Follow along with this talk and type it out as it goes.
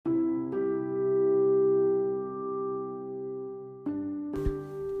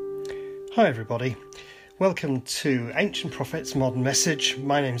Hi everybody, welcome to Ancient Prophets Modern Message.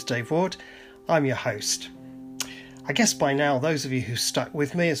 My name's Dave Ward, I'm your host. I guess by now those of you who stuck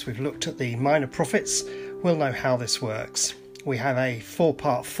with me as we've looked at the minor prophets will know how this works. We have a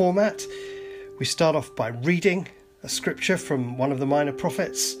 4-part format. We start off by reading a scripture from one of the minor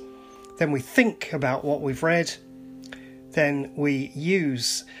prophets, then we think about what we've read, then we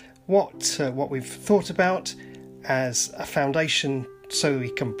use what we've thought about as a foundation so we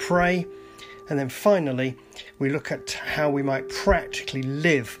can pray, and then finally we look at how we might practically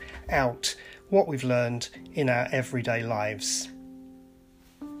live out what we've learned in our everyday lives.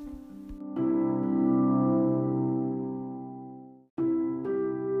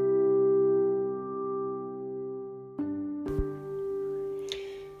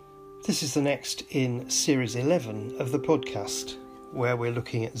 This is the next in Series 11 of the podcast, where we're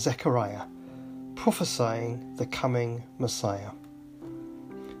looking at Zechariah, prophesying the coming Messiah.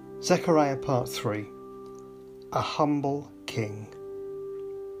 Zechariah Part 3, A Humble King.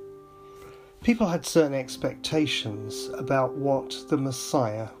 People had certain expectations about what the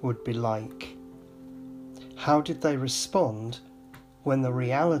Messiah would be like. How did they respond when the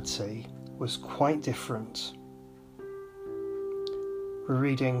reality was quite different? We're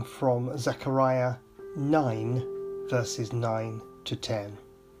reading from Zechariah 9, verses 9 to 10.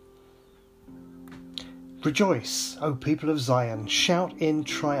 Rejoice, O people of Zion, shout in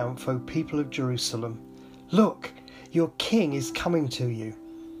triumph, O people of Jerusalem. Look, your king is coming to you.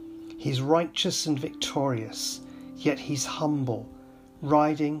 He's righteous and victorious, yet he's humble,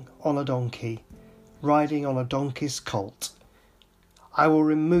 riding on a donkey, riding on a donkey's colt. I will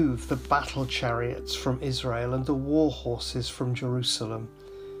remove the battle chariots from Israel and the war horses from Jerusalem.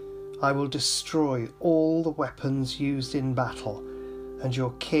 I will destroy all the weapons used in battle, and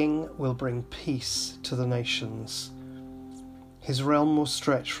your king will bring peace to the nations. His realm will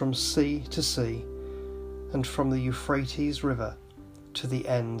stretch from sea to sea, and from the Euphrates River to the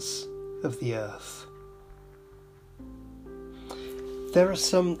ends of the earth. There are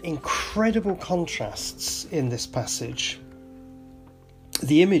some incredible contrasts in this passage.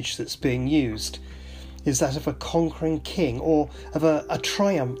 The image that's being used is that of a conquering king, or of a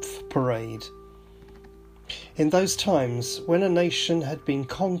triumph parade. In those times, when a nation had been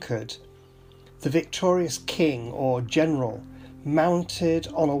conquered, the victorious king or general, mounted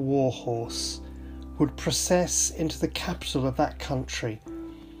on a war horse, would process into the capital of that country,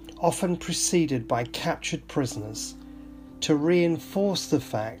 often preceded by captured prisoners, to reinforce the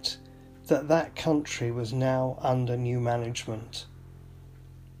fact that that country was now under new management.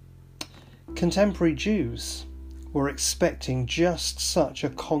 Contemporary Jews were expecting just such a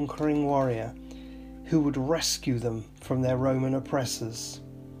conquering warrior who would rescue them from their Roman oppressors.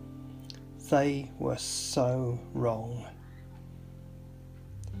 They were so wrong.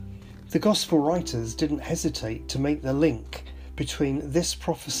 The Gospel writers didn't hesitate to make the link between this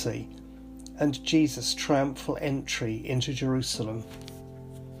prophecy and Jesus' triumphal entry into Jerusalem.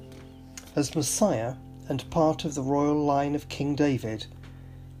 As Messiah and part of the royal line of King David,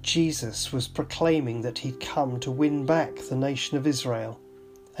 Jesus was proclaiming that he'd come to win back the nation of Israel,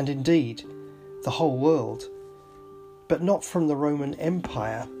 and indeed the whole world, but not from the Roman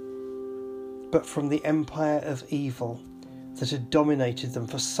Empire, but from the empire of evil that had dominated them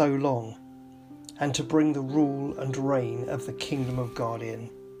for so long, and to bring the rule and reign of the kingdom of God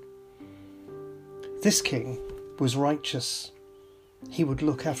in. This king was righteous. He would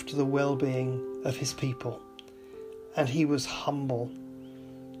look after the well-being of his people, and he was humble.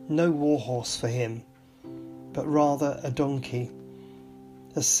 No war horse for him, but rather a donkey,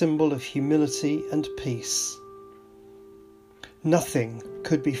 a symbol of humility and peace. Nothing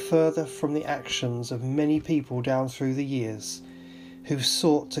could be further from the actions of many people down through the years who've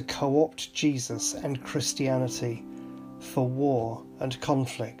sought to co-opt Jesus and Christianity for war and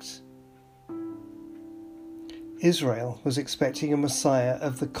conflict. Israel was expecting a Messiah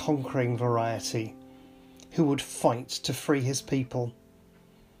of the conquering variety, who would fight to free his people.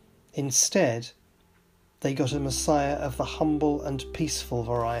 Instead, they got a Messiah of the humble and peaceful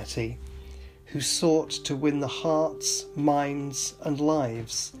variety, who sought to win the hearts, minds, and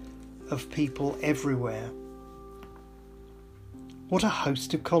lives of people everywhere. What a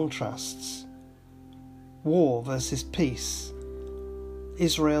host of contrasts. War versus peace.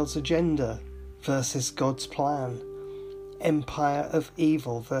 Israel's agenda versus God's plan. Empire of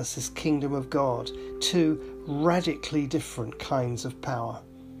evil versus kingdom of God. Two radically different kinds of power.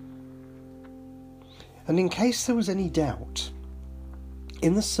 And in case there was any doubt,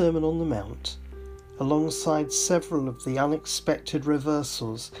 in the Sermon on the Mount, alongside several of the unexpected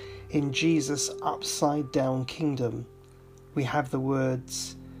reversals in Jesus' upside-down kingdom, we have the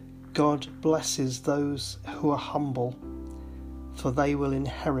words, God blesses those who are humble, for they will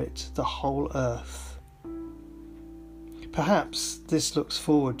inherit the whole earth. Perhaps this looks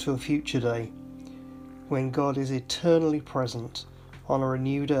forward to a future day when God is eternally present on a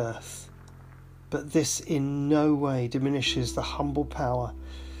renewed earth, but this in no way diminishes the humble power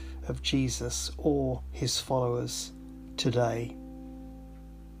of Jesus or his followers today.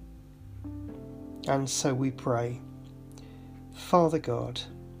 And so we pray, Father God,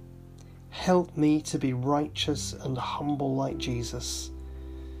 help me to be righteous and humble like Jesus,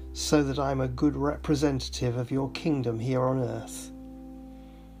 so that I am a good representative of your kingdom here on earth.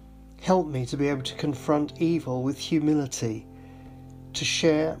 Help me to be able to confront evil with humility, to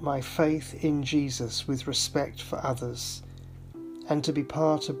share my faith in Jesus with respect for others, and to be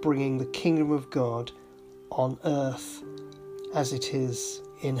part of bringing the kingdom of God on earth as it is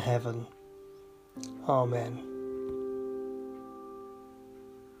in heaven. Amen.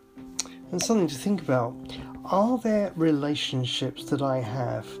 And something to think about. Are there relationships that I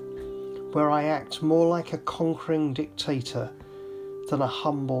have where I act more like a conquering dictator than a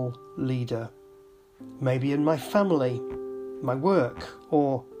humble leader? Maybe in my family, my work,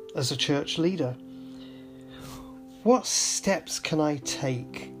 or as a church leader. What steps can I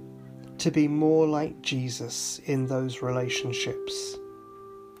take to be more like Jesus in those relationships?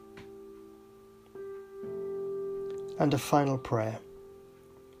 And a final prayer.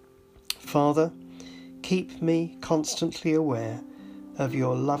 Father, keep me constantly aware of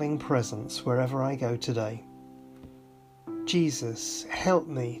your loving presence wherever I go today. Jesus, help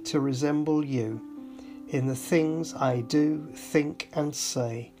me to resemble you in the things I do, think and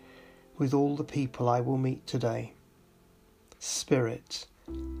say with all the people I will meet today. Spirit,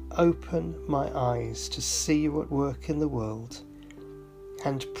 open my eyes to see you at work in the world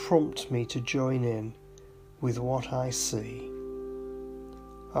and prompt me to join in with what I see.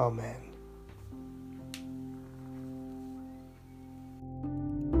 Amen.